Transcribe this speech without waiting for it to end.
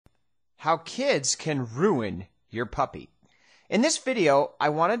how kids can ruin your puppy. In this video, I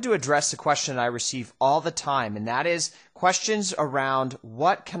wanted to address a question I receive all the time, and that is questions around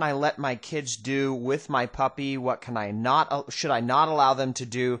what can I let my kids do with my puppy, what can I not, should I not allow them to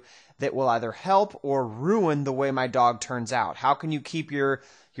do that will either help or ruin the way my dog turns out. How can you keep your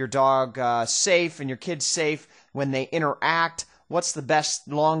dog safe and your kids safe when they interact? What's the best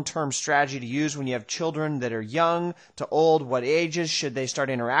long-term strategy to use when you have children that are young to old? What ages should they start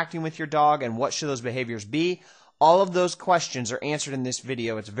interacting with your dog, and what should those behaviors be? All of those questions are answered in this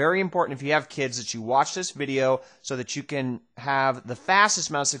video. It's very important if you have kids that you watch this video so that you can have the fastest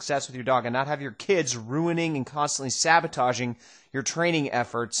amount of success with your dog and not have your kids ruining and constantly sabotaging your training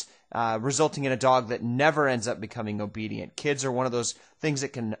efforts, resulting in a dog that never ends up becoming obedient. Kids are one of those things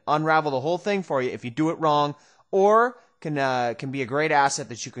that can unravel the whole thing for you if you do it wrong, or can be a great asset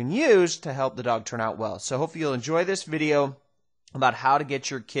that you can use to help the dog turn out well. So hopefully you'll enjoy this video about how to get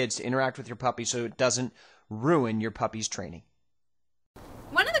your kids to interact with your puppy so it doesn't ruin your puppy's training.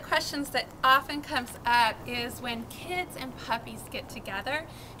 One of the questions that often comes up is when kids and puppies get together,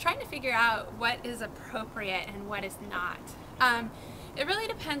 trying to figure out what is appropriate and what is not. It really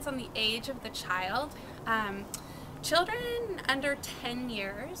depends on the age of the child. Children under 10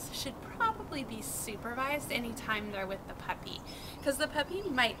 years should probably be supervised anytime they're with the puppy, because the puppy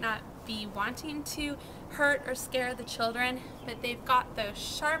might not be wanting to hurt or scare the children, but they've got those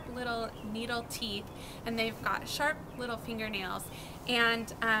sharp little needle teeth and they've got sharp little fingernails,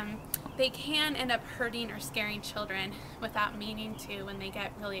 and they can end up hurting or scaring children without meaning to when they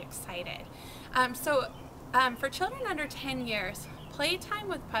get really excited. For children under 10 years, playtime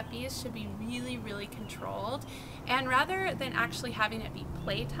with puppies should be really, really controlled, and rather than actually having it be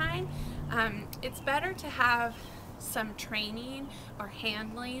playtime, it's better to have some training or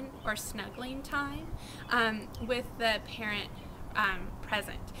handling or snuggling time with the parent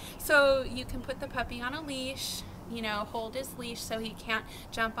present. So you can put the puppy on a leash, hold his leash so he can't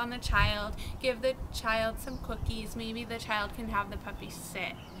jump on the child, give the child some cookies, maybe the child can have the puppy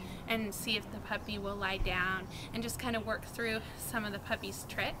sit and see if the puppy will lie down, and just kind of work through some of the puppy's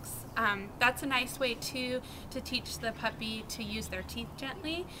tricks. That's a nice way too to teach the puppy to use their teeth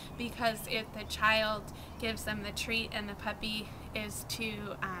gently, because if the child gives them the treat and the puppy is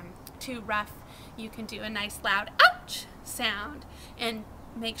too rough, you can do a nice loud ouch sound and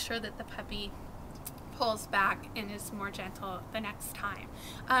make sure that the puppy pulls back and is more gentle the next time.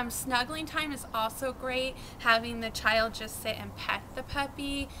 Snuggling time is also great, having the child just sit and pet the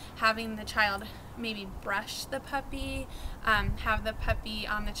puppy, having the child maybe brush the puppy, have the puppy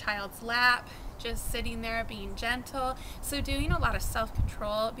on the child's lap, just sitting there being gentle. So doing a lot of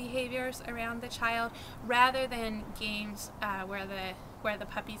self-control behaviors around the child rather than games where the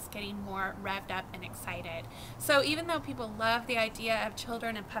puppy's getting more revved up and excited. So even though people love the idea of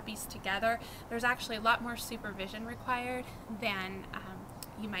children and puppies together, there's actually a lot more supervision required than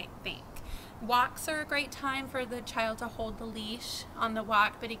you might think. Walks are a great time for the child to hold the leash on the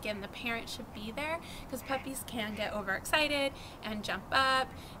walk, but again, the parent should be there, because puppies can get overexcited and jump up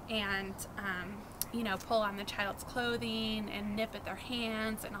and pull on the child's clothing and nip at their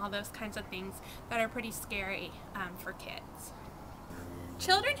hands and all those kinds of things that are pretty scary for kids.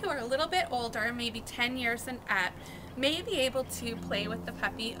 Children who are a little bit older, maybe 10 years and up, may be able to play with the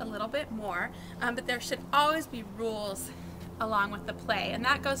puppy a little bit more, but there should always be rules along with the play, and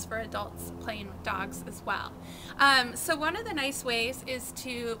that goes for adults playing with dogs as well. So one of the nice ways is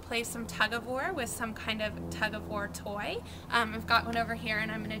to play some tug-of-war with some kind of tug-of-war toy. I've got one over here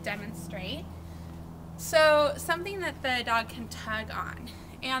and I'm going to demonstrate. So something that the dog can tug on.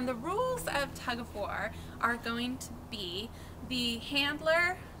 And the rules of tug-of-war are going to be: the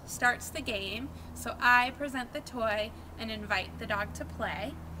handler starts the game, so I present the toy and invite the dog to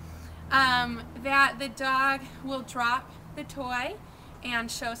play. That the dog will drop the toy and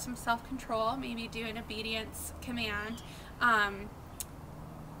show some self-control, maybe do an obedience command at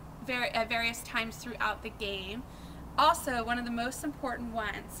various times throughout the game. Also, one of the most important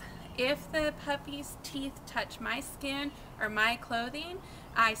ones: if the puppy's teeth touch my skin or my clothing,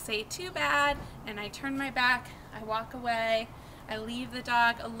 I say "too bad," and I turn my back, I walk away, I leave the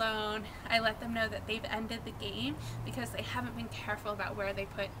dog alone, I let them know that they've ended the game because they haven't been careful about where they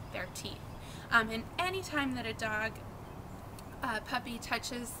put their teeth. And any time that a puppy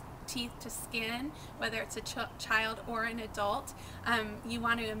touches teeth to skin, whether it's a child or an adult, you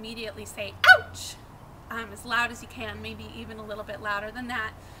want to immediately say "ouch!" As loud as you can, maybe even a little bit louder than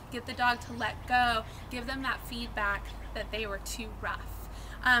that. Get the dog to let go, give them that feedback that they were too rough.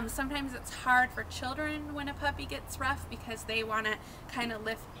 Sometimes it's hard for children when a puppy gets rough because they want to kind of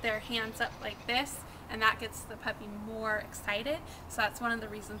lift their hands up like this and that gets the puppy more excited. So that's one of the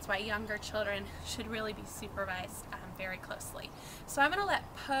reasons why younger children should really be supervised very closely. So I'm going to let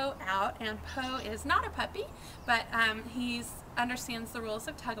Poe out, and Poe is not a puppy, but he understands the rules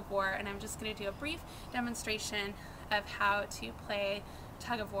of tug of war, and I'm just going to do a brief demonstration of how to play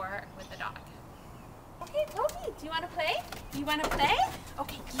tug of war with a dog. Okay, Poppy, do you want to play? You want to play?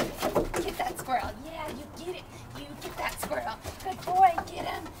 Okay, get it. Get that squirrel. Yeah, you get it. You get that squirrel. Good boy. Get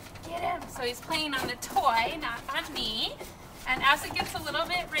him. Get him. So he's playing on the toy, not on me. And as it gets a little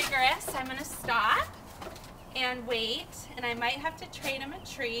bit rigorous, I'm going to stop and wait. And I might have to trade him a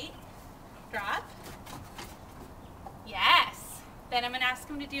treat. Drop. Yes. Then I'm going to ask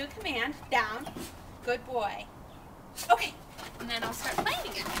him to do a command. Down. Good boy. Okay. And then I'll start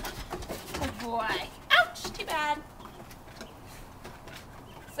playing again. Good boy. Ouch, too bad.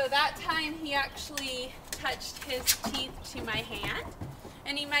 So that time he actually touched his teeth to my hand.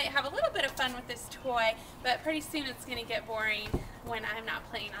 And he might have a little bit of fun with this toy, but pretty soon it's going to get boring when I'm not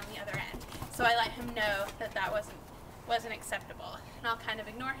playing on the other end. So I let him know that that wasn't acceptable. And I'll kind of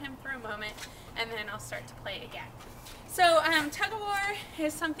ignore him for a moment, and then I'll start to play again. So tug of war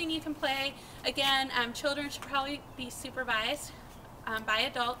is something you can play. Again, children should probably be supervised by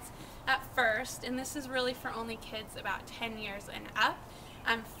adults at first, and this is really for only kids about 10 years and up.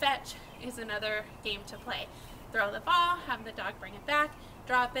 Fetch is another game to play. Throw the ball, have the dog bring it back,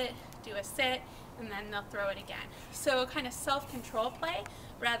 drop it, do a sit, and then they'll throw it again. So kind of self-control play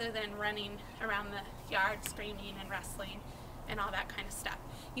rather than running around the yard screaming and wrestling and all that kind of stuff.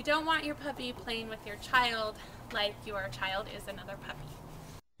 You don't want your puppy playing with your child like your child is another puppy.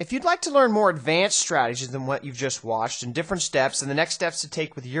 If you'd like to learn more advanced strategies than what you've just watched, and different steps and the next steps to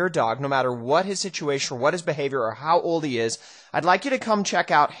take with your dog, no matter what his situation or what his behavior or how old he is, I'd like you to come check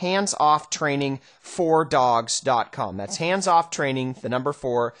out handsofftraining4dogs.com. That's handsofftraining, the number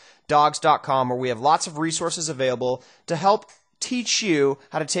 4, dogs.com, where we have lots of resources available to help teach you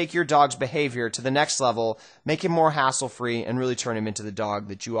how to take your dog's behavior to the next level, make him more hassle-free, and really turn him into the dog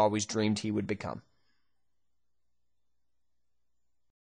that you always dreamed he would become.